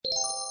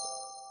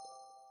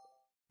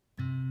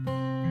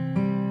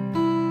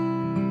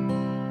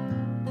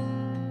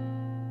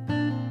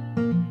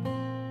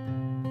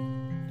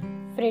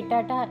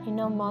Frittata in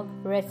a mug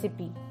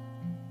recipe.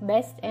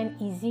 Best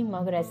and easy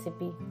mug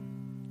recipe.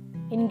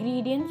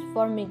 Ingredients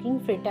for making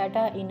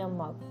frittata in a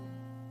mug: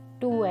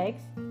 2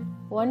 eggs,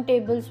 1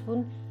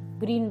 tablespoon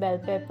green bell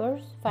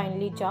peppers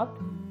finely chopped,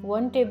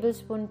 1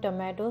 tablespoon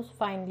tomatoes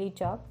finely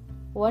chopped,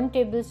 1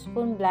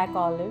 tablespoon black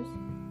olives,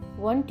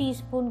 1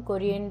 teaspoon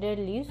coriander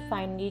leaves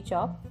finely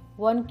chopped,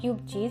 1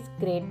 cube cheese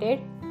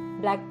grated,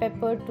 black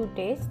pepper to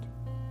taste,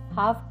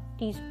 half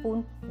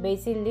teaspoon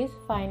basil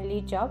leaves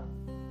finely chopped,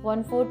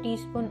 1/4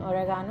 teaspoon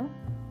oregano,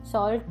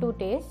 salt to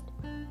taste,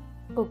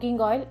 cooking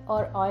oil or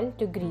oil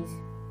to grease.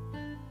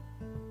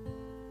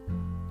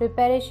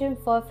 Preparation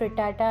for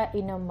frittata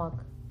in a mug.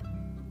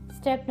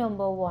 Step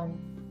number 1.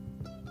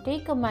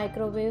 Take a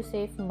microwave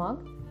safe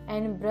mug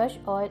and brush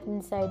oil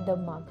inside the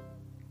mug.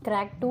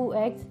 Crack 2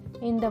 eggs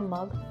in the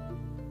mug.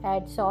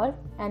 Add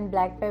salt and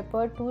black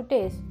pepper to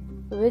taste.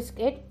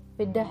 Whisk it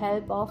with the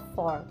help of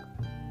fork.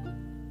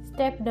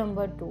 Step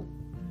number 2.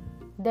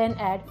 Then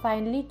add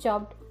finely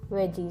chopped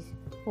veggies.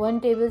 1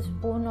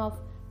 tablespoon of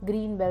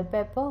green bell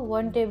pepper,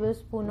 1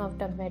 tablespoon of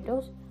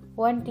tomatoes,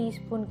 1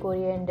 teaspoon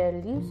coriander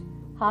leaves,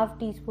 half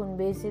teaspoon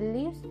basil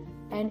leaves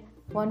and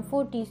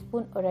 1/4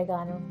 teaspoon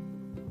oregano.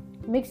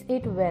 Mix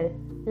it well.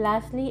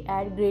 Lastly,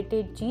 add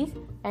grated cheese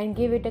and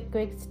give it a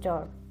quick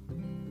stir.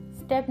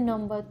 Step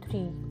number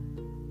 3.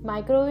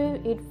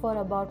 Microwave it for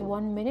about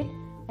 1 minute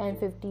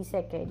and 50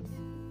 seconds.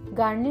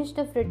 Garnish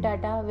the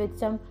frittata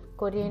with some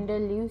coriander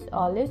leaves,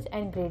 olives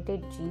and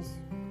grated cheese.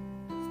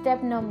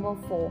 Step number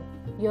 4.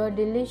 Your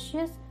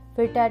delicious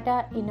frittata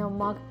in a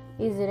mug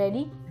is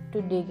ready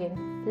to dig in.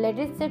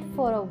 Let it sit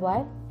for a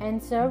while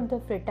and serve the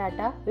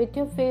frittata with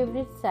your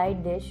favorite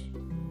side dish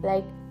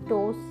like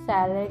toast,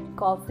 salad,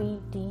 coffee,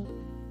 tea,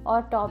 or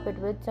top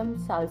it with some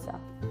salsa.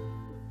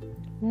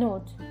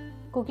 Notes: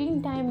 cooking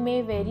time may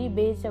vary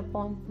based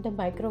upon the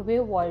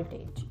microwave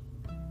voltage.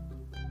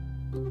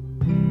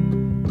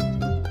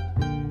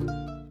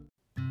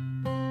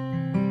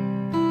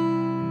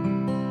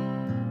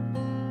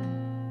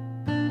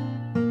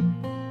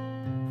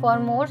 For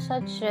more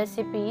such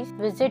recipes,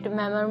 visit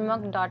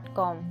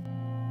memormug.com.